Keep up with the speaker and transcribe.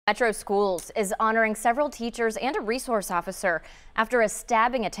Metro Schools is honoring several teachers and a resource officer after a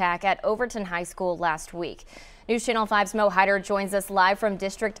stabbing attack at Overton High School last week. News Channel 5's Mo Hyder joins us live from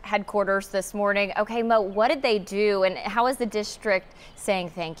district headquarters this morning. Okay, Mo, what did they do and how is the district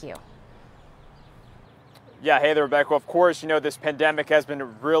saying thank you? Yeah, hey there, Rebecca. Of course, you know, this pandemic has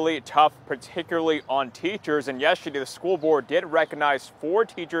been really tough, particularly on teachers. And yesterday, the school board did recognize 4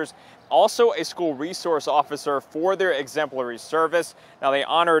 teachers, also a school resource officer, for their exemplary service. Now, they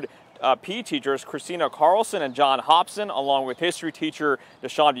honored PE teachers Christina Carlson and John Hobson, along with history teacher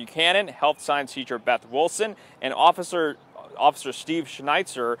Deshaun Buchanan, health science teacher Beth Wilson, and Officer Steve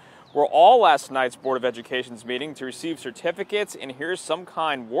Schneitzer were all last night's Board of Education's meeting to receive certificates and hear some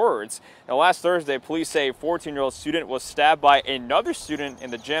kind words. Now, last Thursday, police say a 14-year-old student was stabbed by another student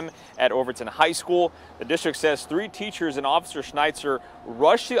in the gym at Overton High School. The district says 3 teachers and Officer Schneitzer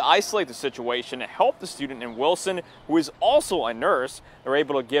rushed to isolate the situation and help the student in Wilson, who is also a nurse. They're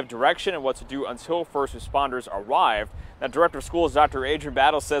able to give direction on what to do until first responders arrive. Now, Director of Schools Dr. Adrienne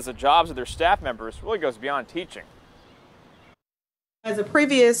Battle says the jobs of their staff members really goes beyond teaching. As a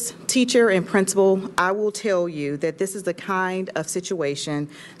previous teacher and principal, I will tell you that this is the kind of situation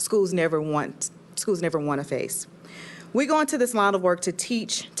schools never want to face. We go into this line of work to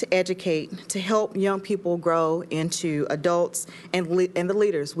teach, to educate, to help young people grow into adults and the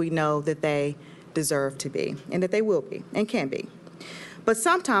leaders we know that they deserve to be and that they will be and can be. But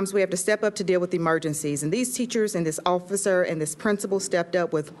sometimes we have to step up to deal with emergencies, and these teachers and this officer and this principal stepped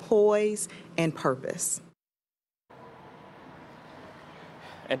up with poise and purpose.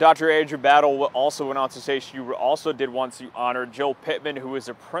 And Dr. Adrienne Battle also went on to say she also did want to honor Jill Pittman, who is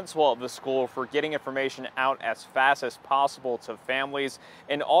the principal of the school, for getting information out as fast as possible to families.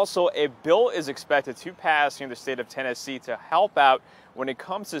 And also, a bill is expected to pass in the state of Tennessee to help out when it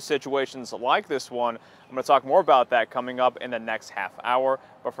comes to situations like this one. I'm going to talk more about that coming up in the next half hour.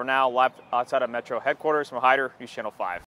 But for now, live outside of Metro headquarters, Mo Hyder, News Channel 5.